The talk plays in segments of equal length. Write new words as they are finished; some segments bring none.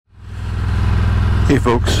Hey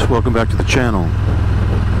folks, welcome back to the channel.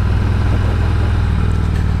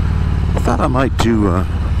 I thought I might do a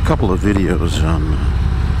couple of videos on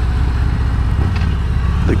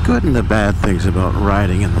the good and the bad things about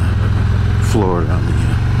riding in Florida on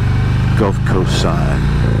the Gulf Coast side.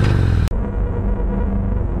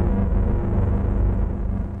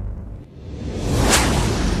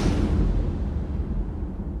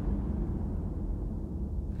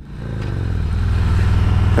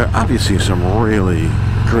 There are obviously some really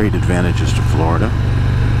great advantages to Florida.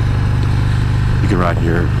 You can ride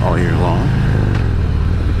here all year long,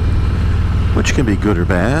 which can be good or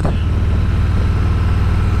bad.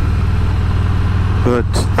 But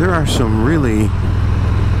there are some really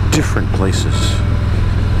different places.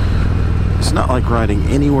 It's not like riding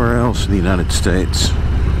anywhere else in the United States.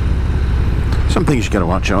 Some things you gotta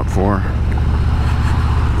watch out for.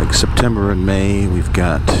 Like September and May, we've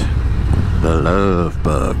got the love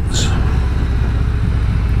bugs.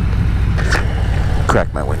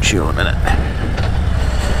 Crack my windshield in a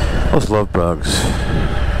minute. Those love bugs,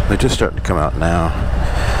 they're just starting to come out now.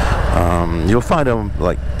 You'll find them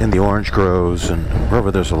like in the orange groves and wherever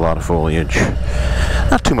there's a lot of foliage.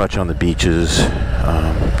 Not too much on the beaches.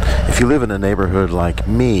 If you live in a neighborhood like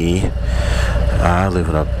me, I live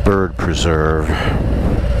in a bird preserve.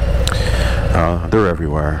 They're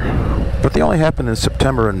everywhere. But they only happen in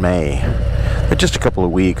September and May. They're just a couple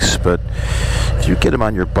of weeks, but if you get them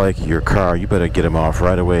on your bike or your car, you better get them off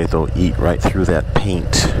right away. They'll eat right through that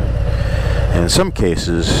paint. And in some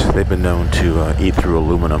cases, they've been known to eat through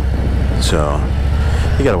aluminum. So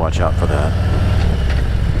you gotta watch out for that.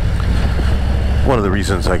 One of the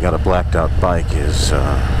reasons I got a blacked out bike is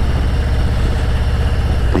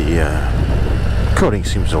the coating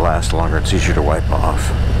seems to last longer. It's easier to wipe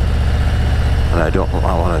off. And I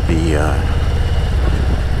want to be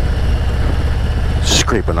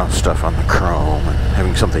scraping off stuff on the chrome and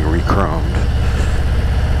having something re-chromed.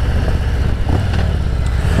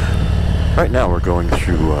 Right now we're going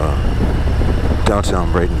through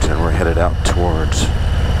downtown Bradenton. We're headed out towards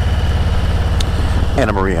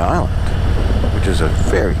Anna Maria Island, which is a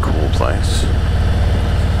very cool place.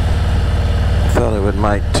 I thought I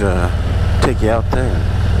might take you out there and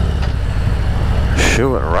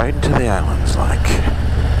show it right into the islands like.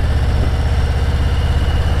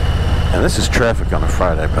 And this is traffic on a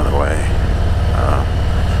Friday, by the way.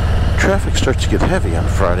 Traffic starts to get heavy on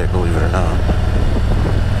Friday, believe it or not.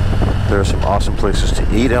 There are some awesome places to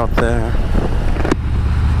eat out there.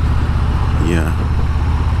 Yeah,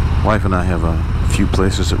 wife and I have a few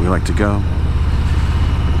places that we like to go.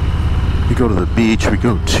 We go to the beach. We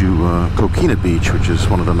go to Coquina Beach, which is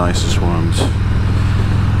one of the nicest ones.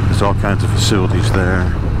 There's all kinds of facilities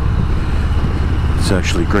there. It's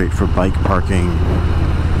actually great for bike parking.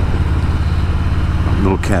 A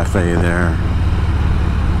little cafe there.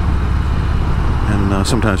 And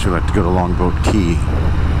sometimes we like to go to Longboat Key.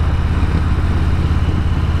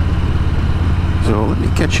 So let me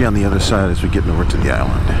catch you on the other side as we get over to the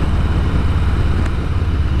island.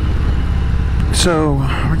 So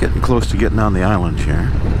we're getting close to getting on the island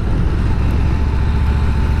here.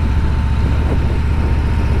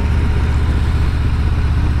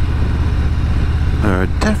 There are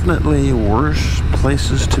definitely worse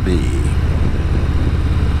places to be.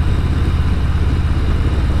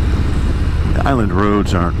 The island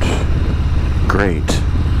roads aren't great.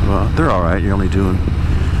 Well, they're alright. You're only doing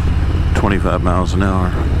 25 miles an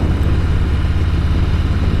hour.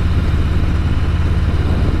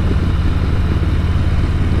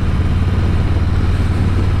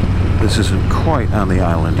 This isn't quite on the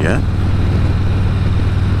island yet.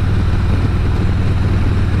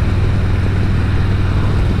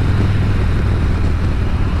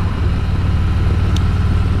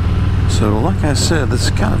 So, like I said, this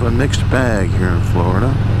is kind of a mixed bag here in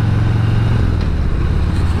Florida.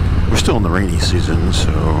 We're still in the rainy season,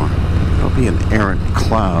 so there'll be an errant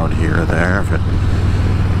cloud here or there if it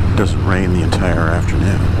doesn't rain the entire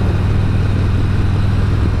afternoon.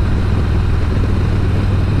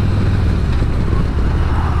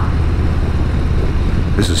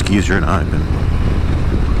 Mrs. Geezer and I have been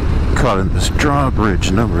caught in this drawbridge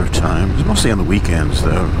a number of times, mostly on the weekends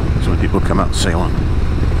though, so when people come out sailing.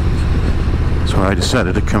 So I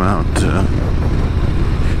decided to come out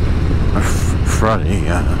Friday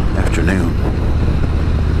afternoon.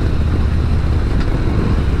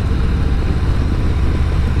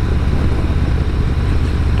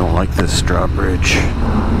 Don't like this drawbridge.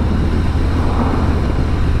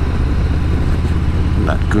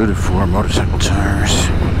 Not good for motorcycle tires.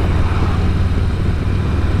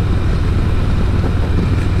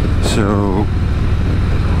 So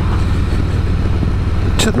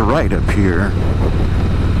to the right up here,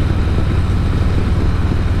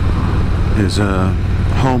 is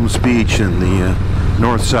Holmes Beach in the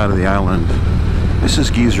north side of the island.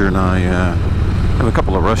 Mrs. Geezer and I have a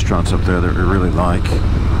couple of restaurants up there that we really like.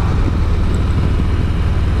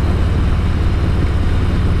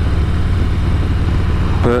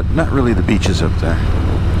 But not really the beaches up there.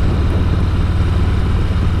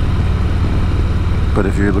 But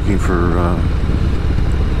if you're looking for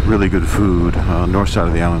really good food, north side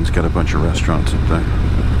of the island's got a bunch of restaurants up there.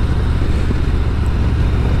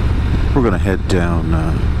 We're going to head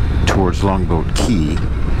down towards Longboat Key.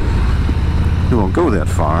 We won't go that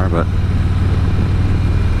far, but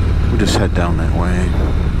we'll just head down that way.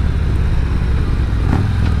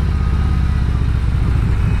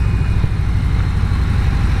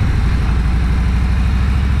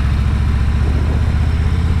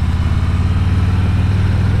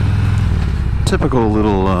 Typical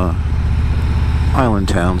little island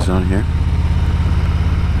towns down here.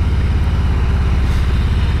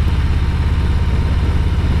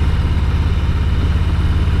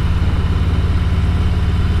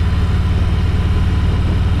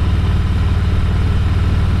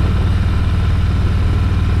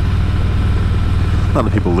 A lot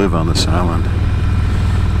of people live on this island,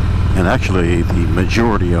 and actually the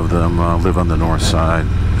majority of them live on the north side.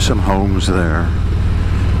 Some homes there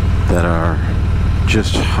that are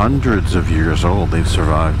just hundreds of years old. They've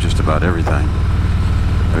survived just about everything.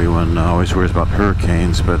 Everyone always worries about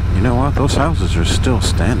hurricanes, but you know what? Those houses are still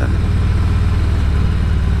standing.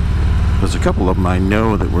 There's a couple of them I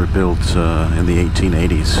know that were built in the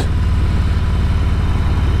 1880s.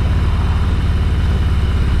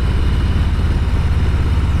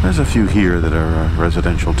 There's a few here that are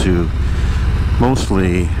residential too.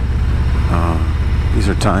 Mostly these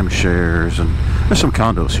are timeshares, and there's some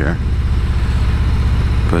condos here.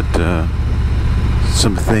 But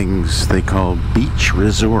some things they call beach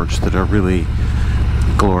resorts that are really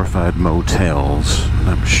glorified motels.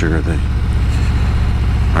 I'm sure they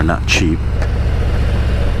are not cheap.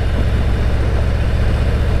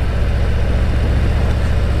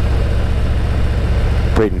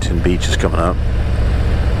 Bradenton Beach is coming up.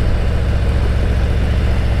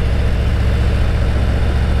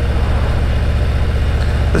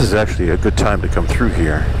 This is actually a good time to come through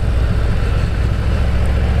here.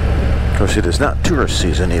 Of course, it is not tourist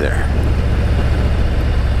season either.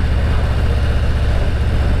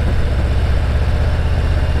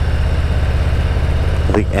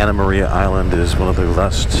 I think Anna Maria Island is one of the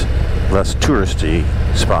less touristy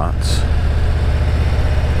spots.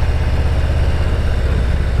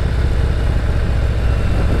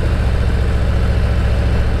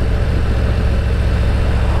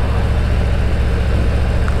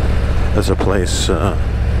 There's a place up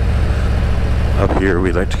here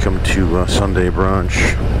we like to come to Sunday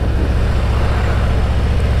brunch.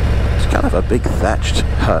 It's kind of a big thatched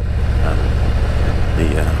hut.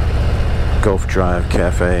 The Gulf Drive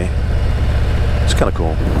Cafe. It's kind of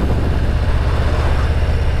cool.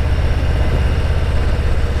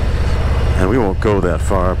 And we won't go that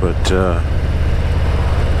far, but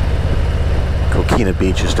Coquina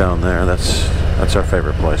Beach is down there. That's our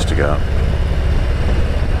favorite place to go.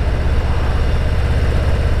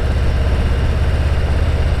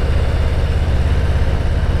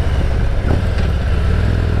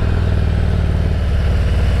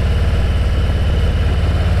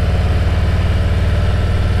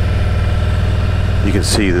 You can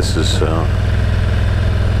see this is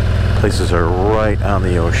places are right on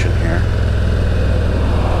the ocean here.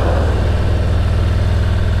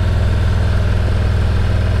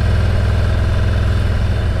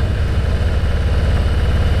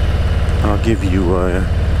 I'll give you a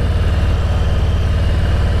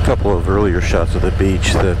couple of earlier shots of the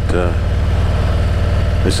beach that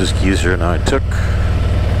Mrs. Geezer and I took.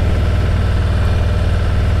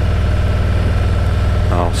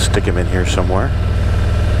 I'll stick him in here somewhere.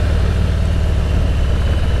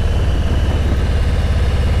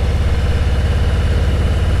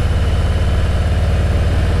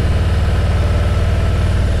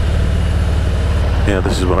 Yeah,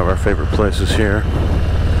 this is one of our favorite places here.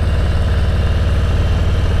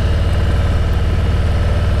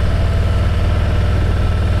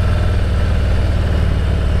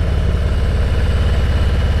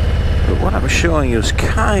 But what I'm showing you is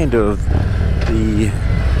kind of the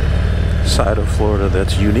side of Florida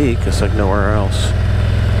that's unique. It's like nowhere else.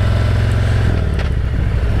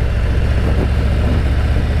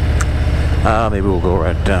 Maybe we'll go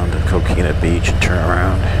right down to Coquina Beach and turn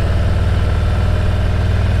around.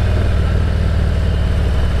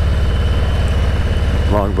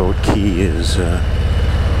 Longboat Key is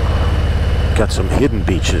got some hidden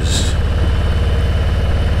beaches.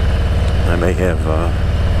 I may have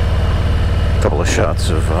A couple of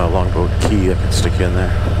shots of longboat key I can stick in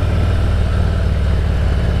there.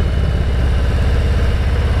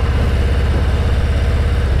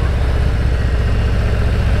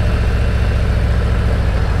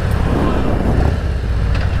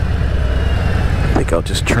 I think I'll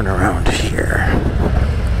just turn around here.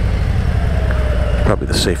 Probably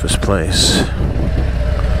the safest place.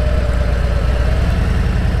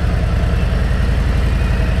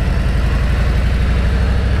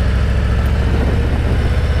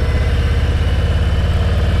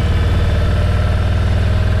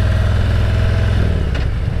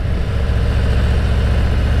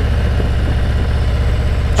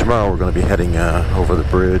 Tomorrow we're going to be heading over the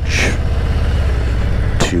bridge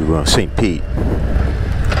to St. Pete.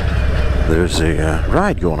 There's a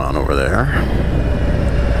ride going on over there,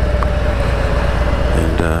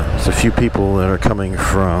 and there's a few people that are coming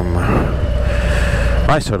from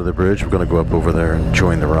my side of the bridge. We're going to go up over there and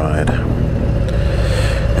join the ride.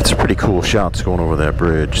 It's a pretty cool shots going over that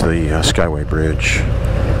bridge, the Skyway Bridge.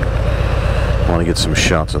 I want to get some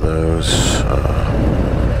shots of those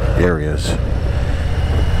areas.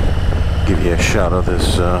 Give you a shot of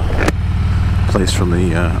this place from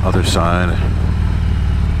the other side.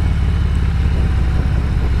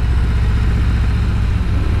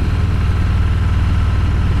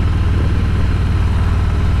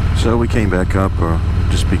 So we came back up, or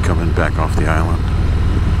just be coming back off the island.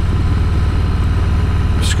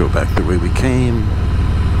 Just go back the way we came.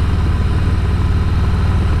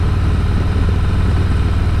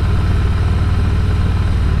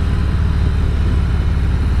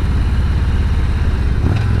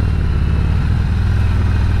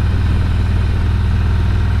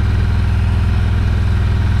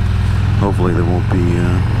 Hopefully there won't be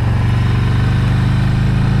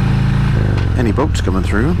any boats coming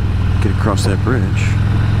through. Get across that bridge.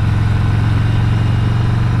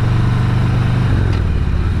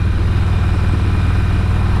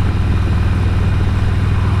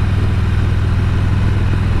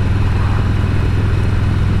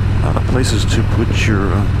 A lot of places to put your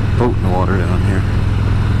boat in the water down here.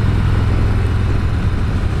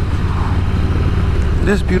 It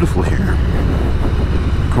is beautiful here.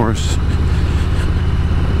 Of course,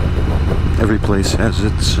 every place has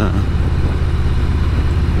its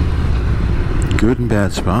good and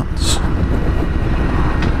bad spots.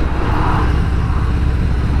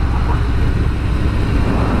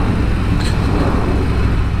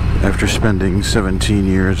 After spending 17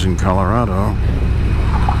 years in Colorado,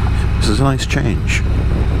 this is a nice change.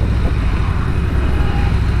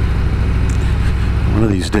 One of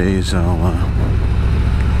these days I'll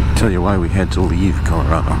tell you why we had to leave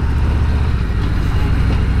Colorado.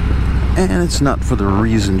 And it's not for the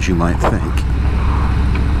reasons you might think.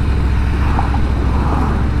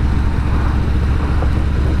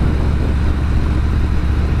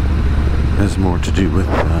 It has more to do with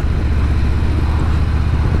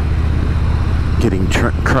getting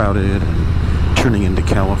crowded and turning into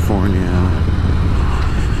California,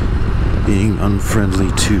 being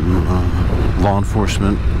unfriendly to law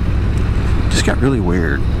enforcement. Just got really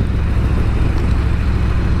weird.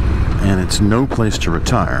 And it's no place to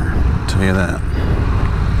retire, I'll tell you that.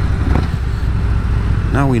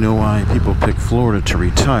 Now we know why people pick Florida to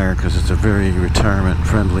retire, because it's a very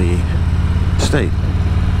retirement-friendly state.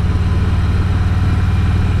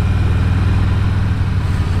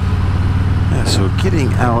 Yeah, so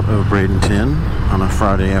getting out of Bradenton on a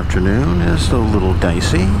Friday afternoon is a little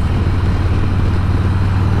dicey. In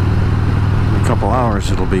a couple hours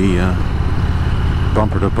it'll be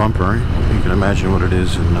bumper to bumper. You can imagine what it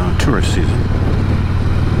is in tourist season.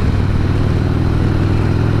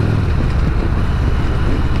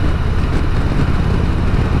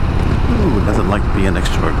 Ooh, nothing like being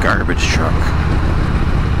next to a garbage truck.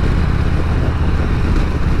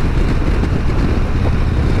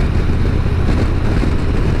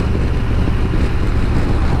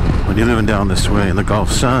 When you're living down this way in the Gulf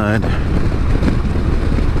side,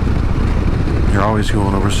 you're always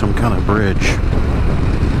going over some kind of bridge.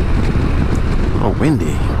 A little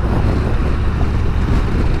windy.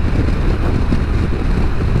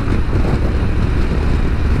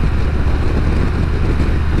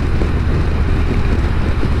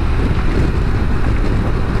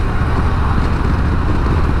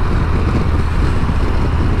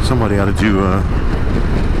 Somebody ought to do a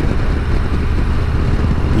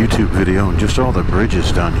YouTube video on just all the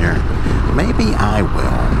bridges down here. Maybe I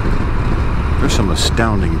will. There's some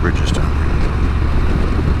astounding bridges down here.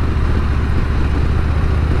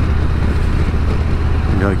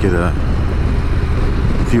 Maybe I'll get a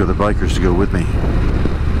few of the bikers to go with me.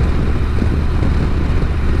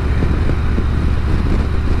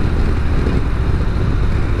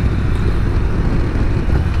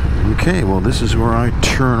 Okay, well this is where I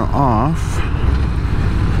turn off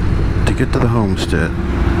to get to the homestead.